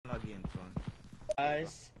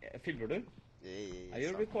Guys, filmer du? Yeah, Are you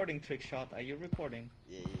sant. recording, Trickshot? Are you recording?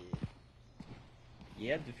 Yeah.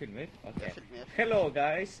 Yeah, du filmer? Okay. Jeg filmer. Hello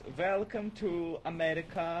guys, welcome to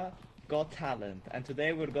America Got Talent. And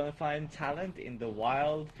today we're gonna find talent in the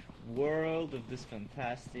wild world of this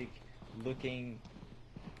fantastic looking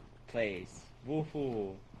place.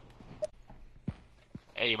 Woohoo!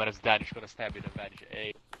 Hey, my name's Dan. You're gonna stab me in the veg.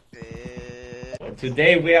 Hey.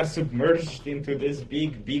 Today we are submerged into this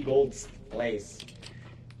big old place.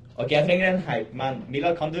 Ok, jeg trenger en hype man.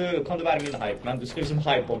 Mila, kan du være min hype man? Du skal liksom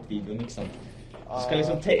hype opp videoen, ikke sant? Du skal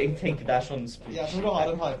liksom tenke det er sånn split. Jeg tror du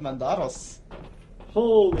har en hype man der, ass.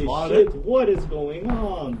 Holy shit, what is going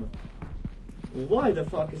on? Why the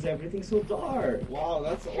fuck is everything so dark? Wow,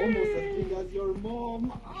 that's almost as big as your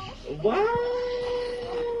mom. Wow!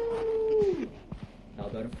 Ja,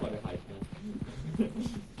 det er en farlig hype man.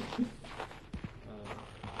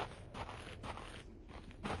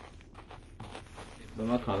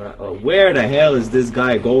 Where the hell is this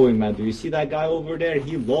guy going, man? Do you see that guy over there?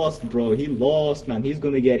 He lost, bro. He lost, man. He's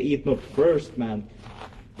gonna get eaten up first, man.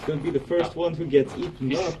 He's gonna be the first one who gets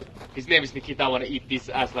eaten up. His name is Nikita. I wanna eat this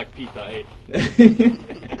ass like pita, hey.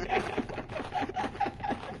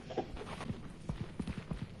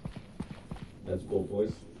 Let's go,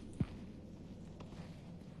 boys.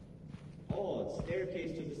 Oh,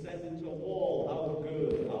 staircase to descend into a wall. How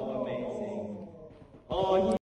good. How amazing. Oh,